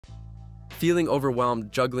Feeling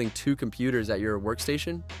overwhelmed juggling two computers at your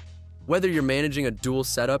workstation? Whether you're managing a dual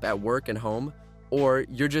setup at work and home, or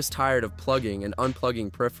you're just tired of plugging and unplugging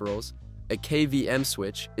peripherals, a KVM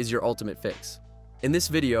switch is your ultimate fix. In this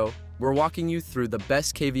video, we're walking you through the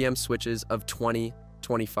best KVM switches of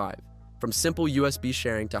 2025, from simple USB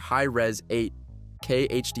sharing to high-res 8K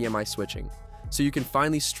HDMI switching, so you can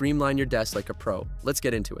finally streamline your desk like a pro. Let's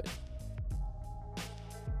get into it.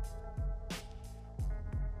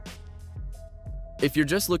 If you're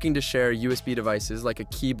just looking to share USB devices like a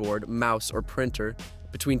keyboard, mouse, or printer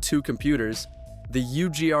between two computers, the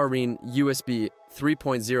UGREEN USB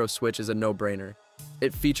 3.0 switch is a no-brainer.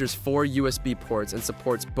 It features 4 USB ports and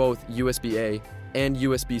supports both USB-A and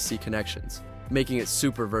USB-C connections, making it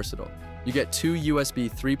super versatile. You get 2 USB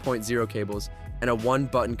 3.0 cables and a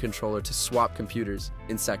 1-button controller to swap computers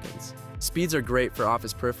in seconds. Speeds are great for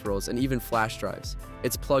office peripherals and even flash drives.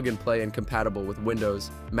 It's plug-and-play and compatible with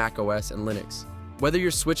Windows, Mac OS, and Linux. Whether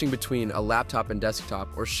you're switching between a laptop and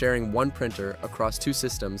desktop or sharing one printer across 2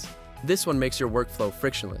 systems, this one makes your workflow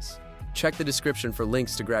frictionless. Check the description for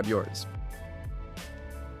links to grab yours.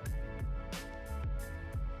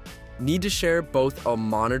 Need to share both a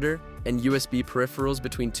monitor and USB peripherals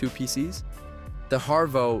between 2 PCs? The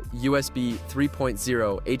Hearvo USB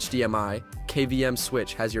 3.0 HDMI KVM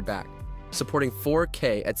switch has your back, supporting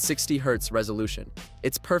 4K at 60 Hz resolution.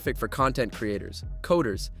 It's perfect for content creators,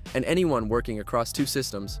 coders, and anyone working across 2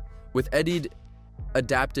 systems. With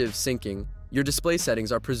adaptive syncing, your display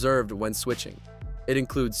settings are preserved when switching. It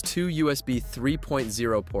includes 2 USB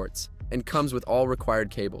 3.0 ports and comes with all required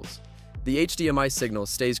cables. The HDMI signal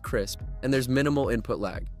stays crisp, and there's minimal input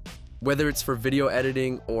lag. Whether it's for video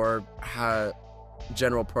editing or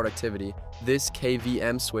general productivity, this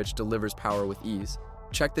KVM switch delivers power with ease.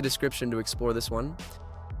 Check the description to explore this one.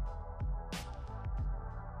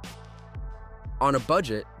 On a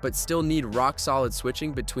budget, but still need rock-solid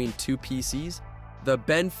switching between 2 PCs, the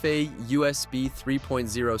BENFEI USB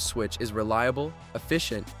 3.0 switch is reliable,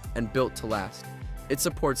 efficient, and built to last. It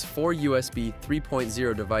supports 4 USB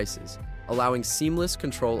 3.0 devices, allowing seamless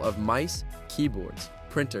control of mice, keyboards,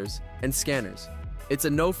 printers, and scanners. It's a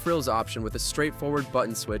no-frills option with a straightforward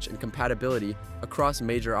button switch and compatibility across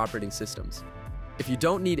major operating systems. If you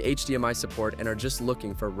don't need HDMI support and are just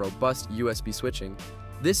looking for robust USB switching,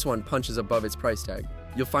 this one punches above its price tag.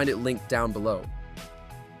 You'll find it linked down below.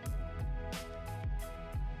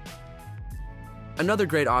 Another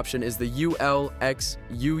great option is the ULXUUN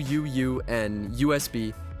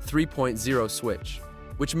USB 3.0 switch,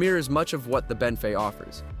 which mirrors much of what the BENFEI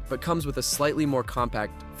offers, but comes with a slightly more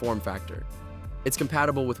compact form factor. It's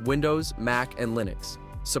compatible with Windows, Mac, and Linux,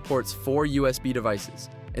 supports 4 USB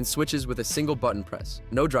devices, and switches with a single button press.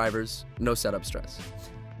 No drivers, no setup stress.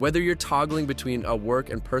 Whether you're toggling between a work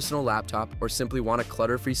and personal laptop or simply want a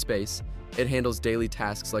clutter-free space, it handles daily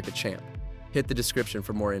tasks like a champ. Hit the description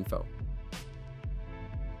for more info.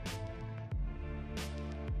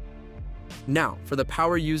 Now, for the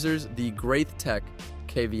power users, the GREATHTEK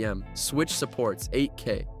KVM switch supports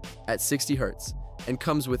 8K at 60 Hz and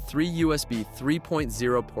comes with 3 USB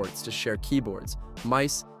 3.0 ports to share keyboards,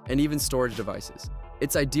 mice, and even storage devices.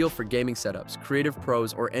 It's ideal for gaming setups, creative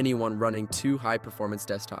pros, or anyone running 2 high-performance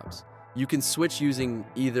desktops. You can switch using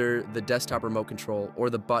either the desktop remote control or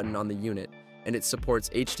the button on the unit, and it supports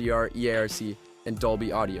HDR, EARC, and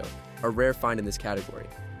Dolby Audio, a rare find in this category.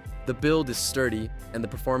 The build is sturdy, and the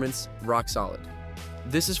performance rock solid.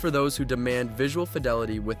 This is for those who demand visual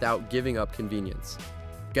fidelity without giving up convenience.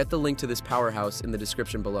 Get the link to this powerhouse in the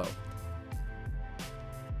description below.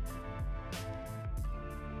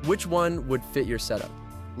 Which one would fit your setup?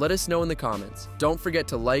 Let us know in the comments. Don't forget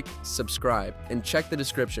to like, subscribe, and check the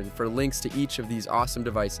description for links to each of these awesome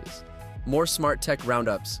devices. More smart tech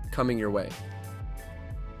roundups coming your way.